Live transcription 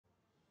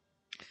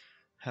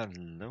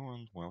Hello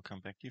and welcome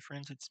back, dear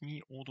friends. It's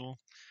me, Odo,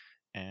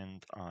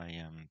 and I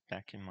am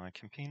back in my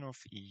campaign of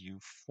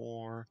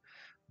EU4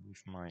 with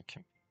my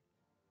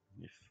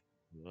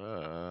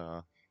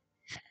uh,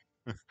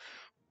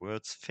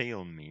 words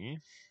fail me.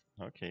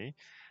 Okay.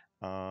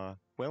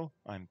 Well,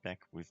 I'm back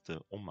with the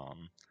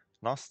Oman.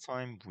 Last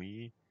time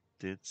we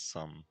did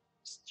some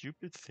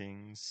stupid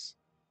things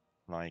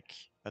like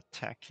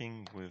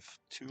attacking with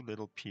too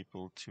little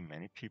people, too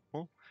many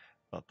people,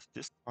 but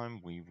this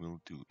time we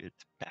will do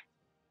it back.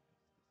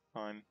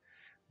 This time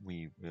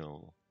we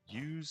will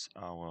use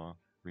our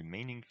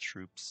remaining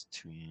troops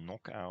to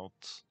knock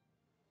out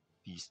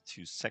these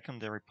two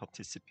secondary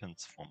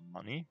participants for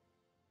money.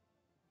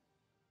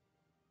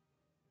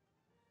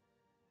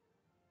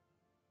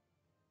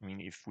 I mean,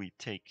 if we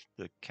take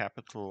the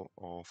capital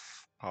of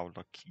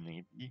Paula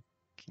Kinedi,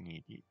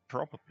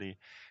 probably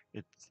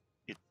it's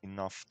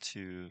enough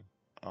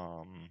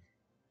um,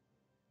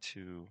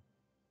 to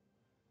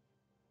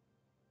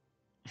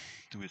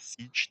do a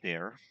siege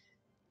there.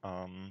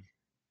 I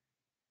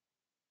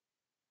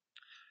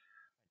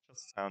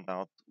just found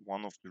out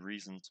one of the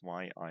reasons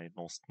why I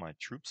lost my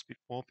troops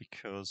before,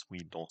 because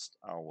we lost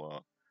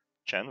our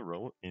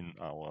general in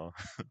our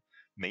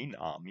main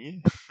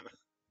army.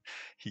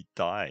 He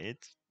died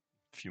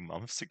a few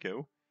months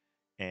ago,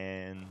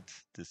 and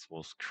this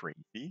was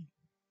crazy,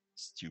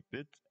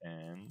 stupid,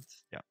 and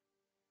yeah.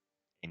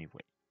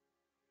 Anyway,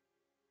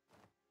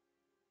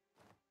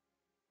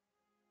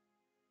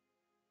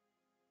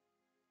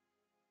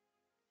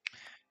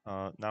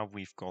 now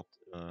we've got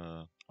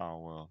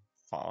our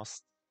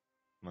fast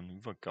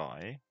maneuver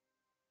guy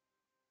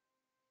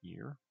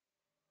here.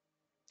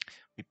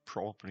 We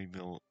probably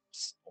will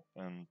stop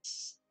and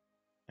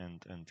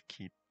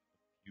keep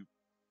a few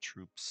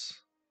troops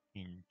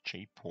in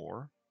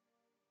Jaipur.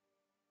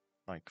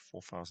 Like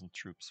 4,000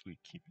 troops we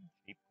keep in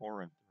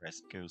Jaipur, and the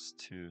rest goes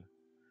to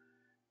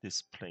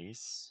this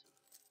place.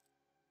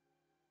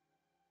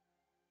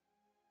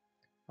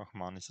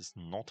 Rahmanis is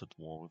not at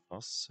war with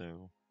us,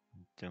 so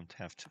we don't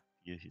have to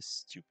fear his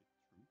stupid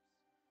troops.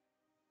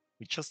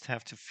 We just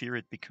have to fear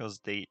it because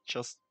they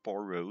just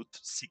borrowed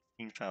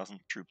 16,000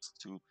 troops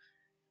to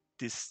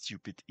this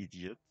stupid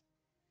idiot.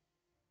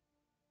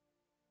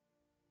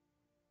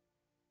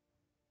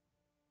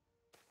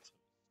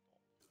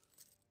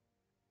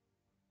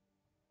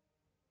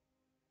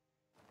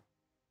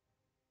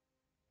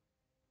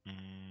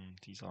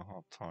 These are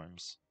hard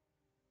times.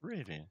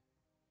 Really?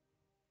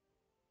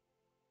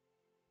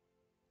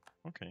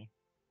 Okay.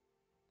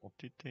 What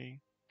did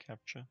they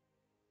capture?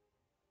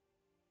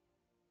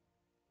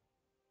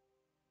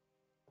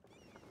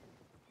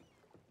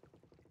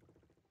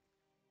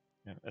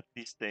 Yeah, at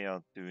least they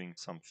are doing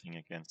something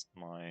against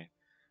my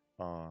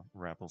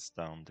rebels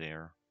down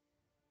there,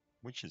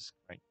 which is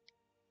quite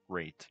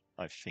great,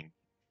 I think.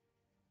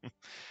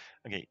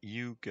 Okay,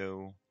 you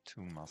go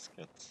to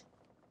Muscat.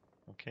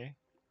 Okay?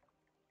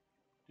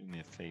 Do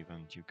me a favor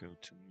and you go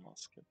to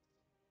Muscat.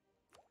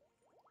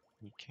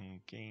 We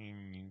can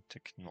gain new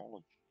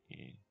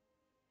technology.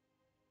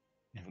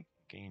 And we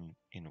can gain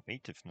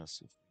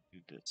innovativeness if we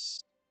do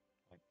this.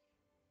 Like,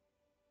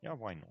 yeah,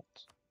 why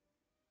not?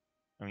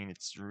 I mean,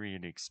 it's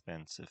really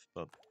expensive,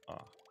 but who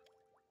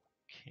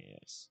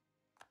cares?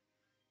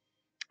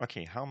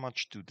 Okay, how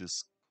much do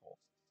this cost?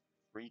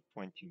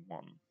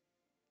 321.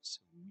 So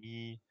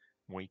we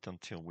wait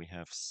until we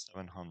have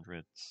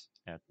 700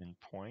 admin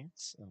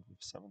points, and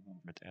with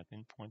 700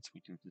 admin points,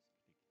 we do this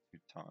 2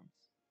 times.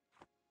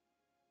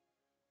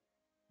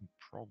 We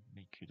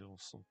probably could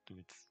also do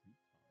it 3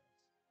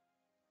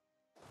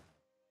 times.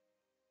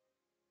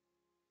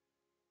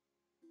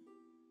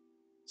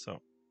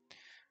 So,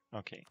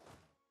 okay.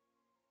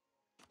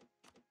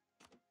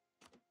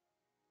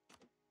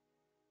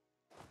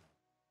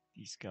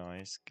 These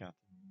guys got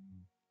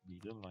a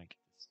leader like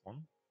this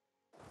one,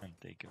 and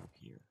they go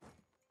here.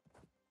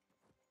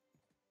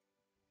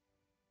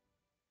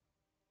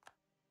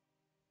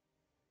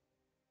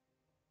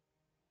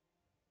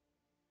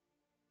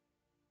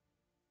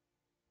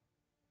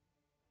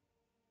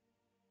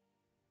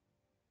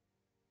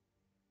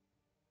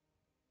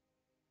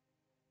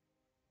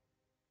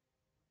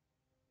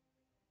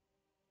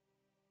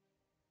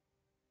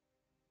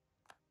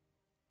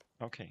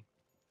 Okay,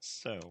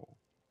 so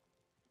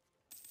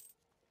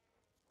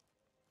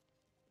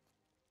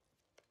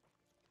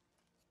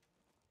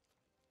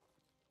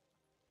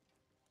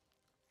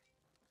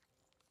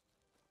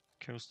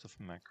Coast of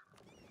Macro.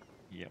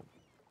 Yeah.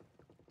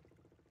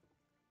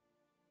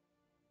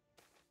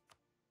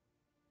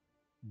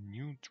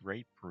 New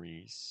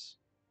draperies.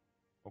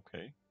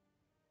 Okay.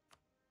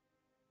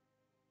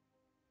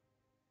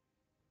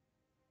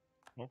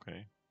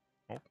 Okay.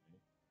 Okay.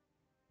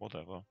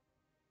 Whatever.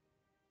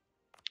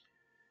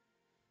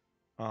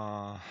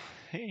 Uh,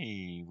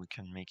 hey, we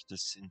can make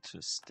this into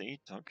a state.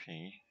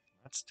 Okay,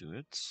 let's do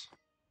it.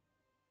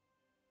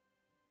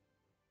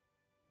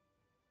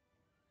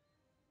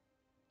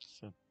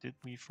 So, did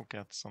we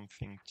forget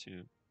something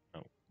to...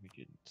 No, we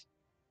didn't.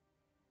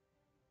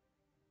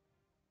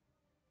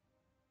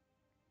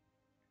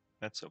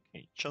 That's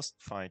okay. Just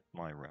fight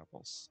my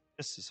rebels.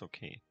 This is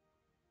okay.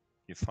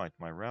 You fight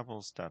my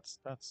rebels, that's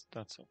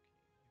okay.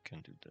 You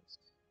can do this.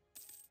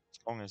 As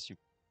long as you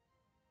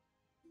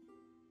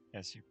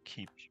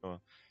keep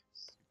your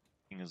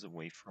things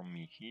away from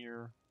me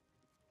here.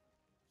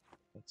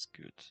 That's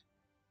good.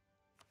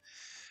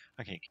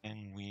 Okay,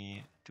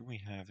 do we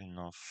have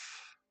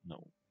enough?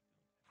 No.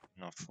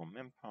 Enough for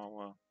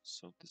manpower,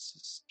 so this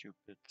is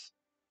stupid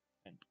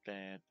and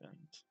bad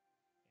and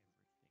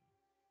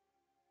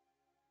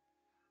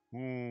everything.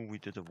 Ooh, we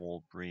did a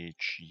wall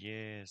breach.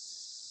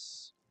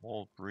 Yes.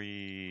 Wall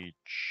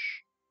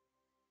breach.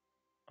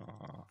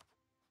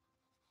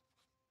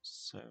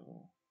 So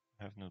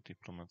I have no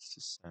diplomats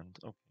to send.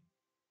 Okay.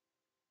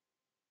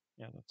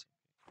 Yeah, that's okay.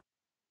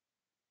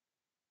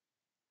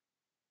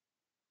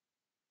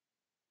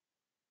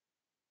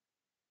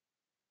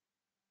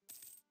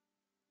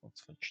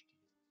 Let's fetch these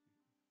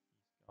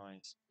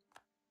guys.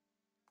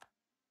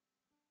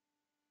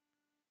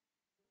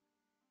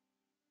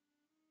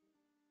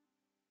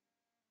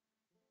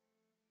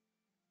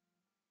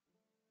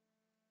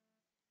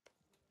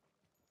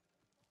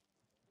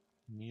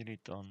 Nearly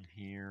done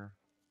here.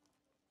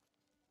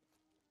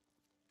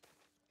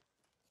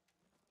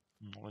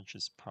 Knowledge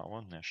is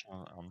power.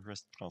 National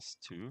unrest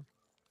 +2.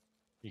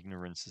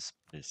 Ignorance is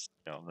bliss.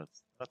 Yeah,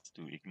 let's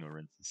do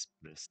ignorance is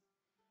bliss.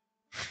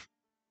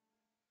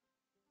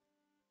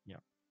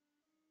 Yeah.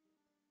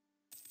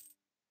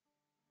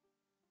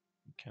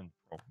 We can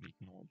probably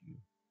ignore you.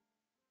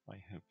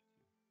 I hope.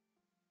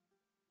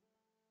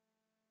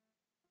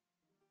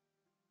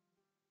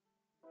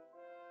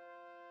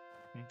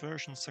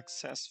 Conversion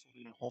successful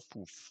in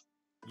Hofuf.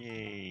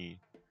 Yay.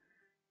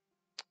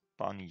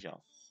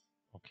 Baniyas.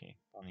 Okay,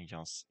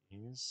 Baniyas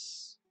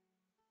is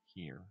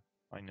here.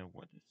 I know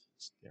what it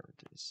is. There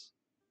it is.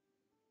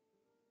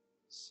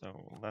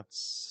 So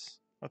let's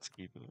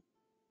give this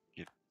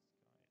guy a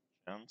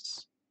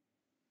chance.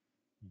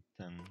 And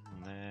then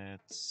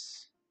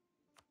let's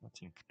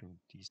include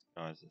these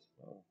guys as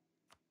well.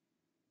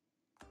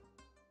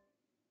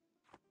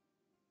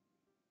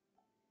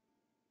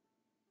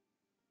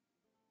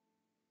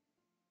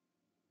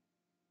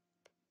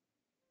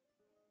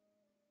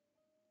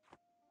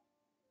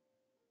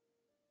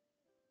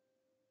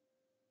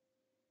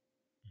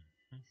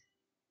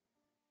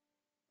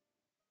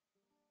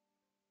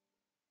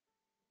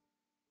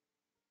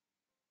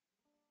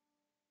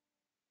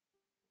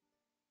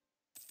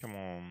 Come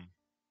on.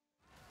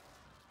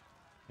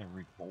 A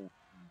revolt.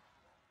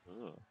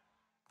 Ugh.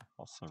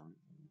 Also revolt.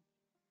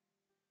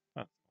 That's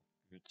not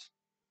good.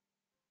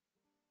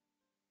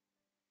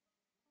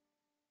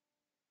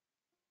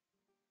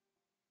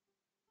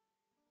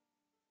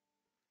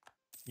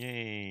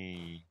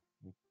 Yay!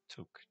 We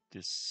took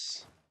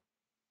this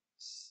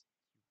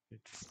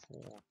stupid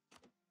fort.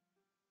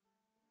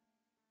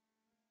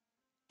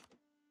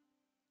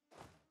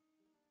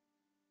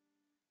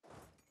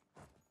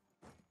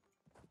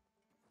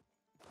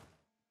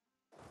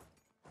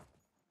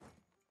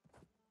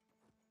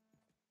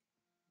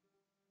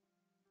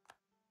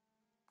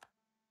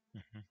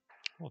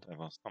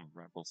 Whatever, some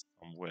rebels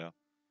somewhere.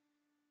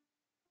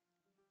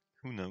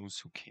 Who knows,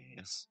 who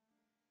cares?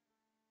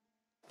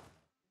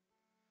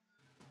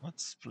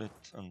 Let's split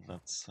and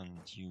let's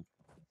send you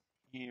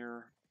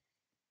here.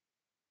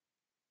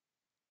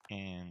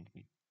 And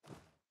we put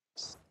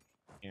this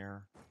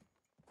here.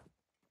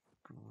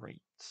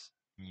 Great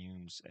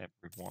news,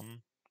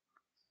 everyone.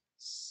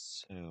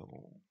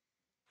 So,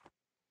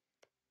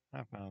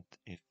 how about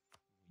if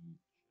we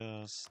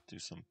just do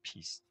some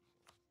peace?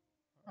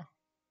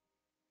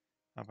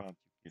 How about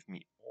you give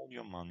me all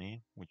your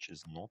money, which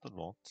is not a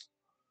lot,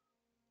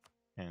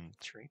 and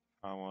trade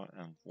power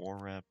and war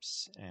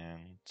reps,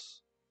 and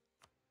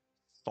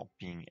stop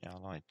being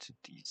allied to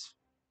these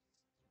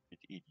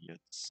stupid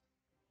idiots.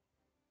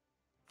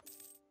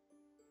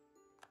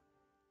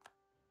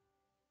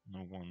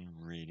 No one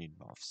really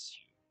loves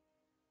you.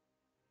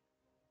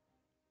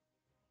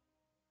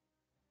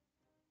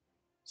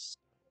 So,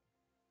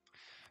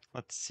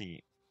 let's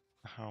see.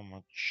 How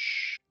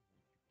much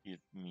would you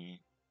give me,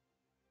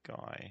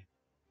 guy?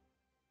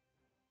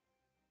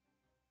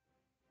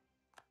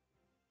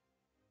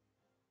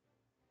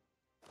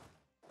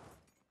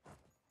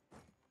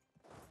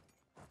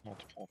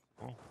 Not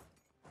possible.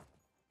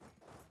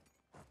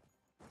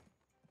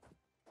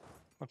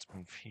 Let's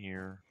move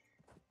here.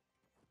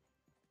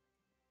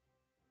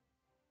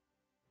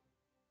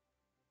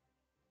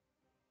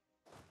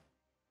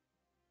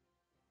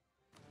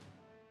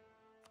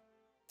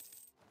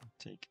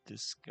 Take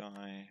this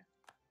guy.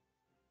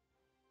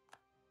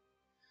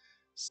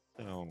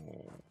 So,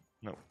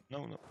 no.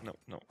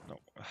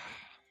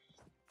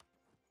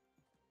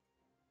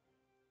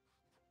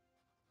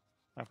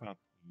 How about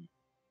we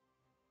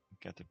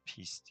get a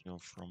peace deal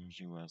from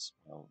you as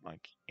well?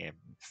 Like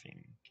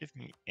everything. Give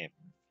me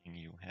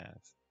everything you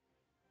have.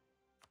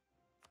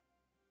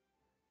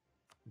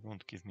 You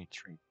won't give me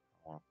trade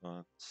power,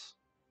 but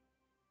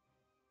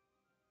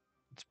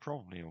it's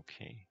probably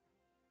okay.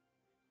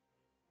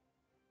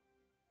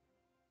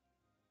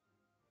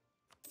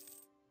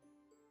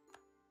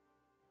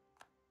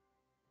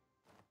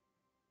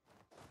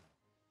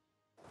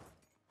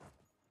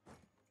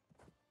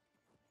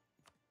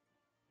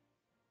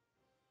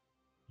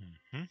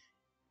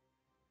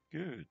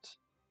 Good.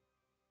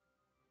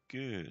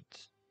 Good.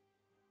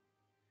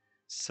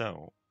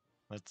 So,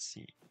 let's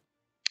see.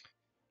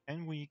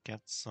 Can we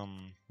get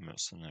some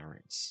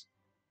mercenaries?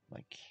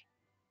 Like,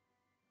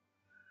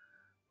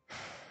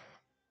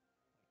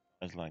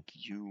 like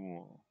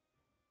you,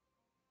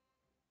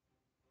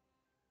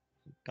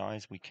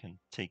 guys we can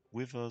take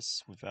with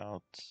us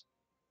without.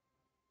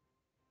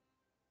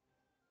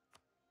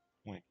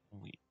 Wait,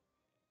 can we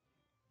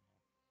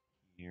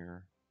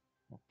here?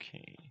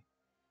 Okay.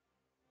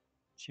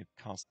 You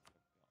cost.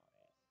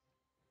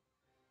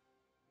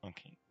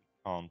 Okay,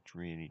 we can't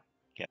really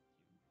get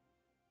you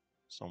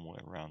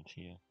somewhere around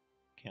here,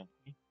 can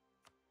we?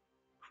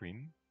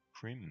 Krim?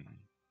 Krim.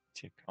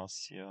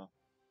 Circassia.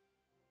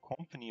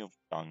 Company of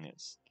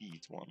Ganges.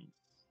 These ones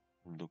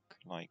look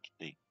like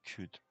they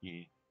could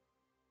be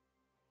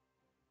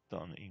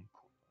done in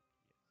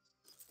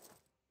Kuwait.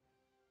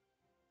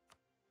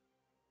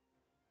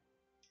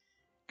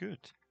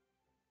 Good.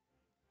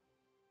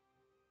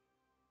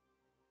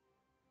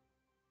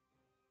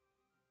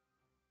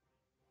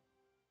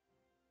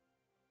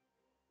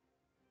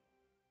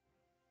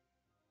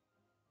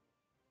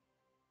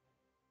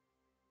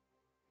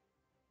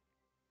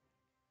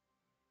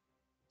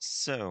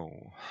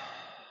 So,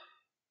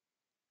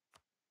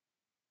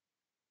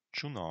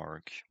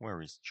 Junark.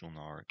 Where is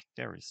Junark?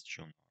 There is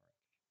Junark.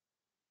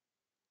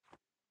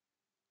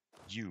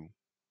 You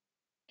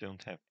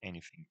don't have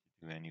anything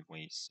to do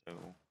anyway,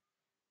 so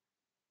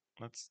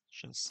let's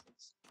just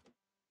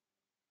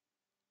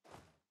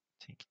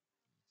take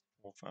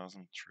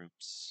 4,000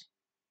 troops.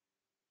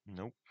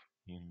 Nope,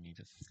 you need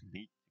a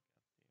fleet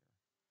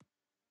to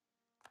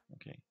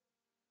get there. Okay.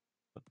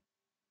 But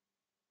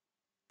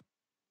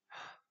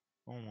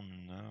oh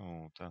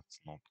no,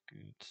 that's not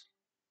good.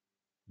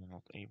 You're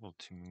not able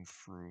to move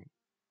through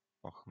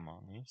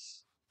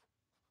Ochmanis.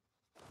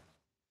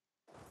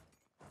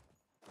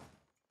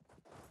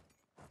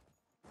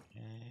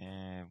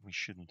 We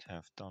shouldn't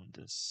have done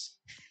this.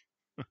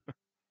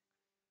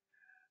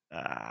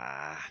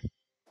 Ah.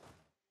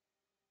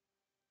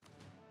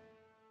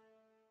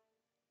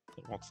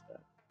 But what's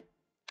that?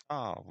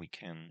 Ah, we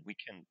can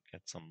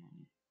get some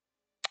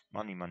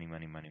money.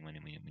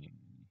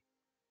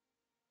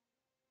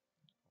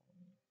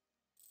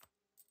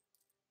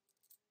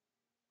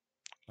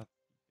 Let's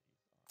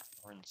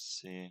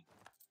currency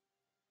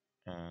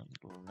and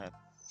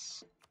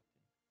let's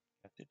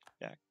get it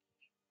back.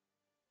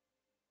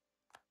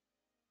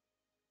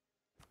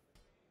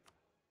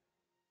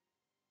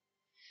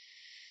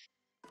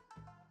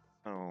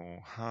 So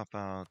how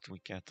about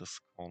we get a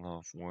scholar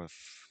with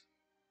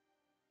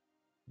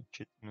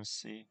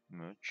legitimacy,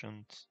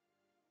 merchant,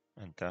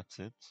 and that's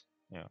it.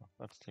 Yeah,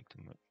 let's take the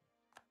merchant.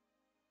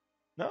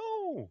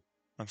 No,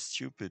 I'm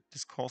stupid.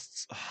 This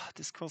costs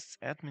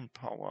admin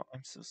power.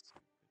 I'm so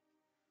stupid.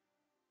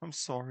 I'm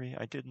sorry.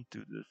 I didn't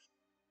do this.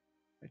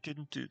 I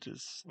didn't do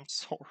this. I'm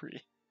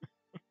sorry.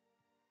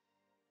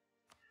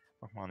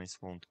 Rahmanis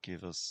won't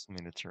give us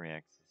military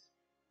access.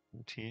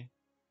 Would he?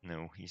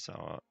 No, he's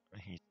our.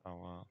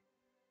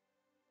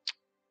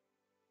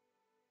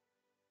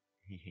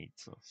 He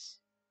hates us.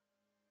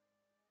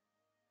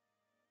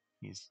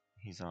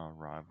 He's our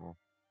rival.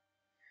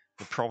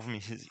 The problem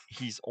is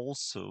he's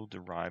also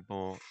the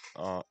rival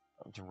of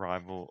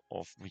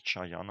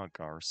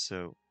Vijayanagar.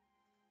 So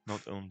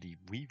not only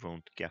we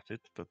won't get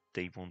it, but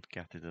they won't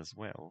get it as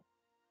well.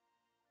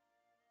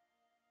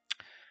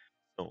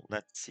 So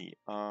let's see.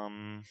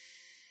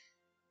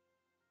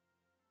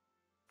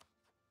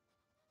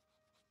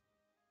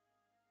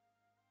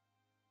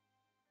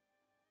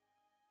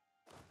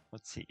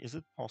 Let's see. Is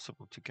it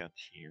possible to get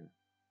here?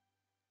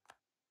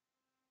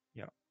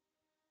 Yeah.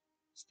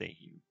 Stay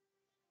here.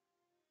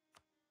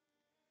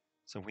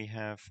 So we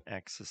have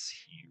access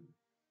here.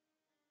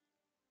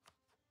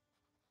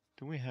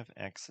 Do we have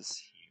access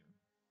here?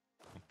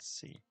 Let's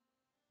see.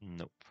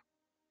 Nope.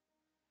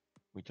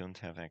 We don't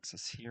have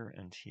access here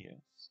and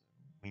here. So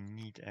we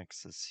need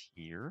access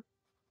here.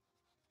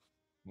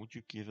 Would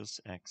you give us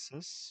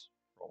access?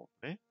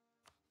 Probably.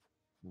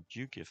 Would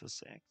you give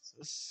us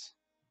access?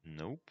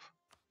 Nope.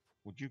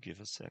 Would you give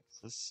us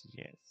access?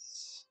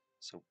 Yes.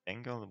 So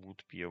Bengal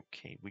would be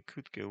okay. We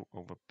could go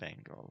over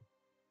Bengal.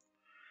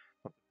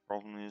 But the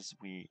problem is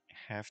we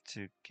have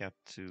to get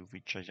to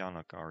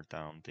Vijayanagar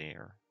down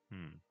there.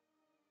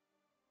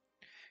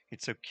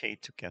 It's okay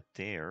to get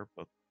there,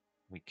 but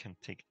we can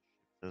take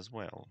the ships as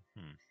well.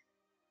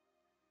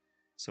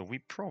 So we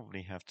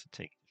probably have to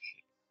take the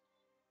ships.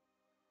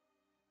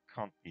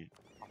 Can't be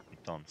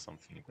done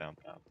something about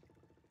that.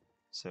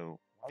 So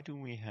why do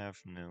we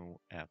have no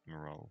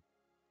admiral?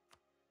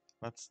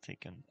 Let's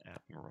take an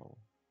admiral.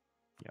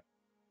 Yeah.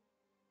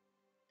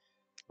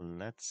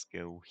 Let's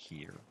go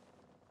here.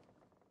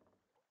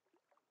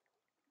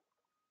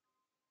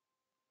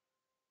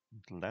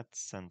 Let's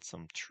send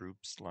some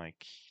troops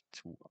like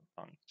to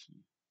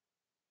Abanki.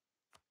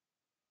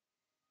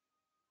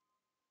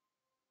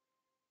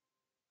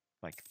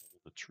 Like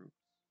all the troops.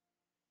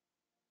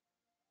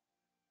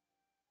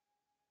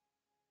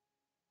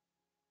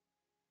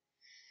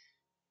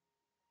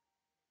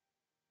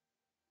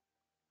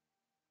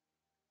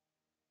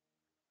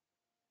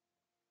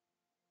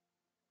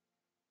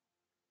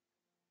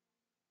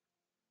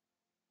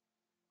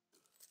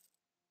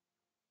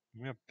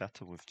 We are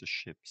better with the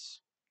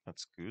ships.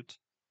 That's good.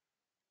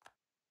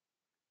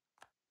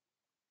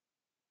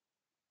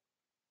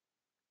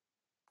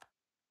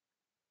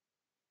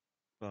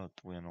 But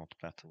we're not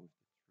better with the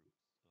troops.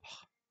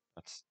 Ugh,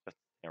 that's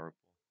terrible.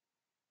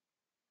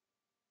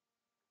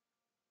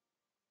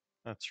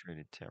 That's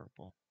really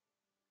terrible.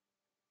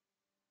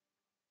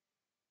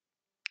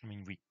 I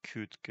mean, we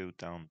could go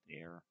down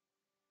there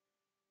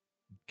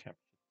and capture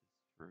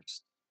this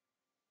first.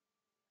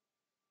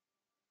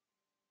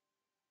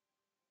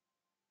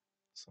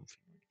 Something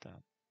like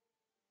that.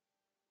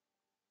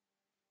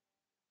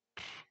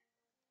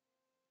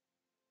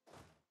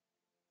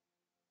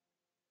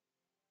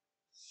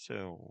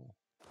 So,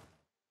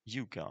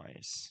 you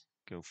guys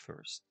go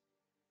first.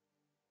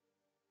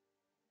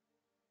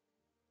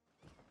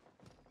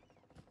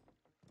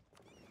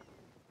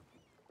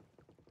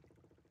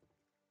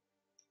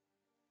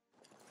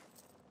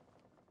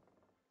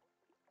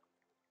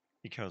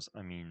 Because,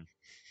 I mean,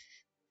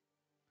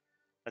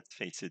 let's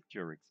face it,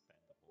 you're expendable.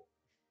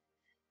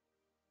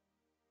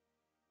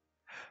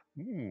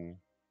 Ooh,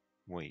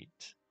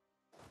 wait.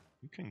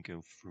 You can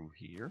go through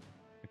here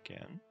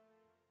again.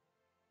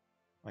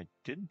 I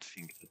didn't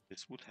think that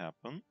this would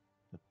happen,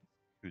 that this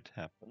could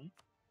happen.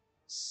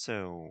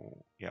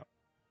 So, yeah.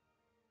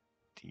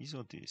 These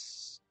or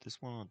this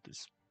one or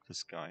this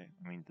guy.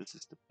 I mean, this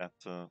is the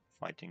better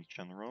fighting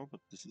general,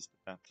 but this is the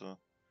better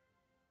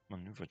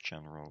maneuver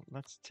general.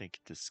 Let's take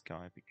this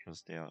guy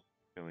because they are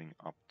going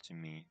up to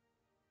me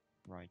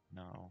right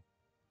now.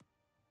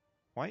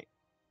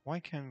 Why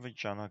can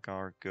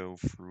Vijayanagar go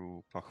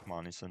through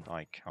Pachmanis and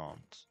I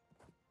can't?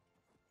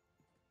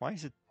 Why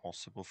is it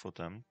possible for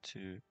them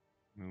to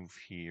move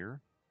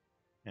here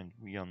and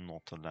we are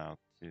not allowed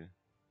to?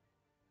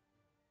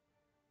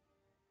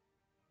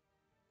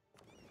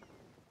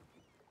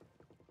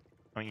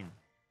 I mean,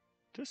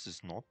 this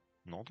is not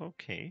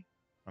okay.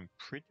 I'm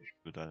pretty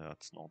sure that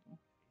that's not okay.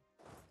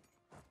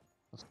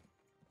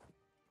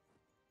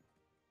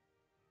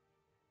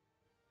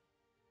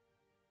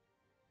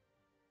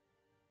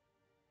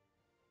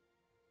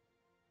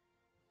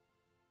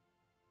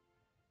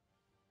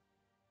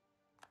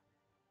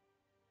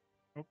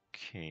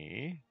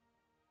 Okay.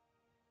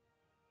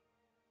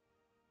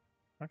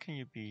 How can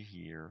you be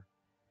here?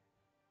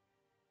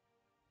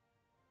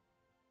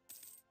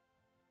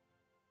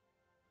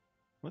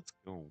 Let's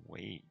go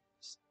away,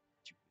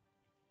 stupid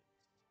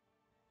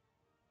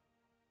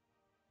idiots.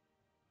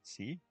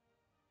 See?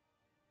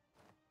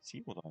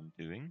 See what I'm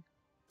doing?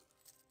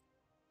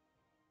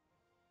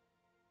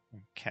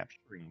 I'm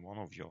capturing one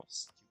of your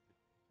stupid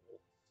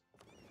bolts.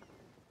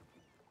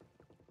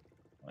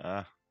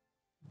 Ah,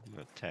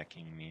 you're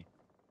attacking me.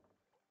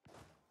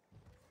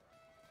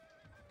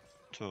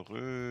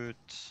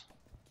 Turret.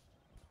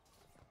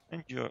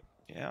 And you're...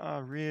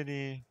 Yeah,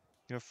 really?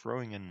 You're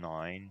throwing a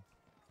 9?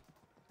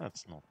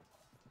 That's not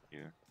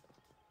you.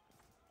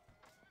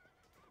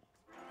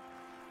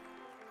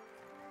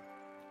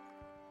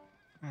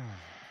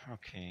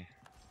 Okay.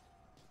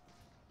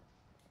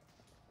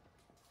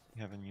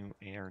 You have a new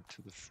heir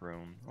to the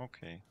throne.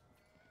 Okay.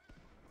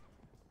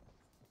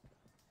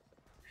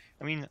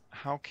 I mean,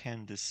 how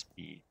can this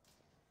be?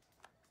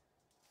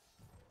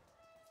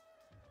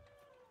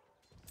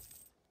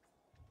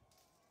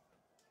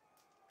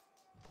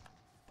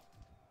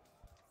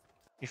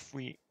 If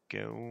we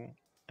go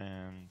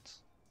and...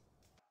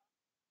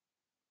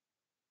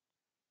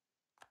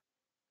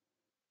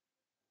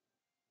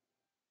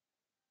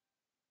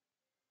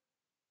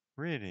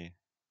 Really?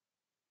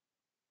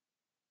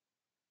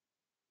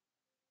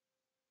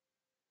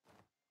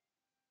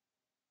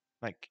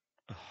 Like...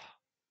 ugh.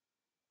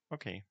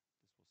 Okay, this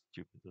was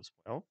stupid as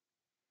well.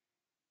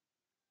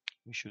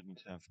 We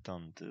shouldn't have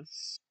done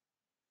this.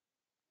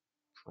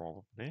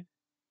 Probably.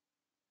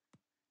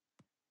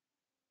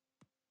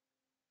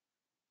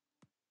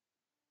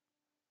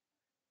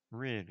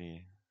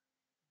 Really?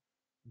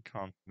 We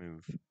can't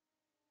move.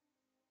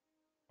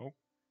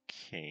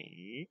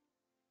 Okay.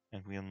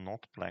 And we are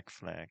not black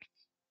flagged.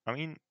 I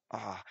mean,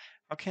 how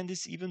can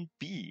this even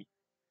be?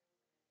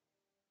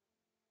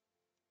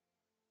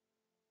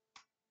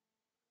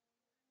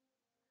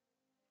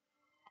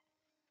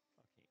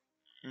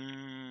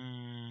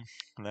 Okay.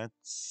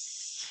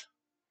 Let's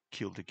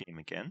kill the game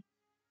again.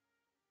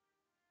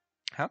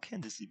 How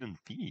can this even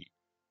be?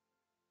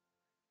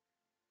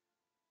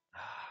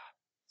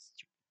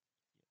 Stupid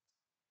idiots.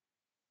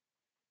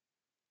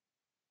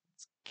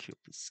 Let's kill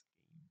this game.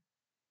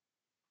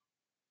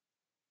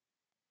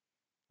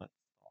 Let's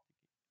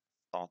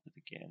start it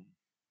again.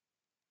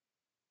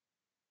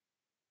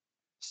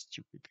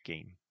 Stupid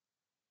game.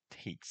 It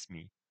hates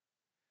me.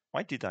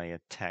 Why did I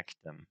attack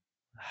them?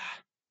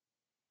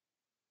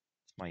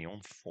 It's my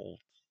own fault.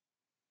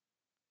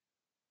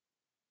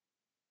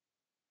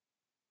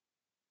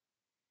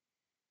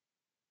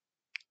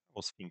 I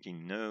was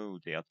thinking, no,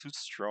 they are too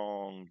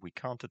strong. We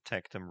can't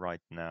attack them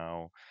right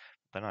now.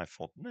 Then I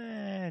thought,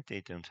 nah,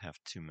 they don't have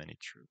too many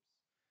troops.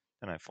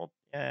 Then I thought,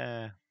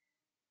 yeah,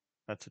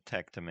 let's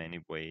attack them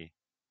anyway.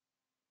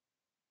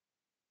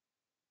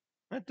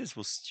 But this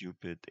was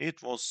stupid.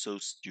 It was so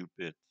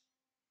stupid.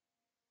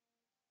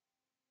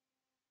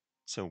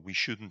 So we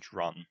shouldn't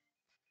run.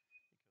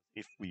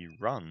 If we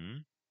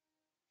run,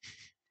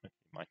 okay,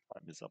 my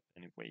time is up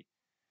anyway.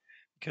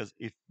 Because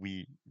if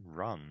we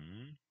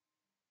run,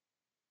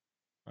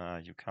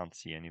 you can't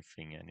see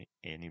anything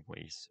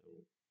anyway, so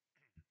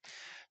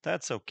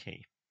that's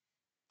okay.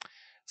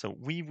 So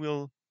we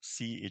will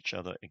see each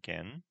other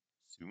again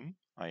soon,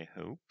 I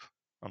hope.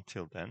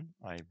 Until then,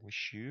 I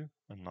wish you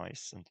a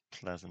nice and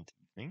pleasant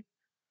evening.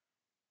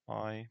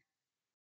 Bye.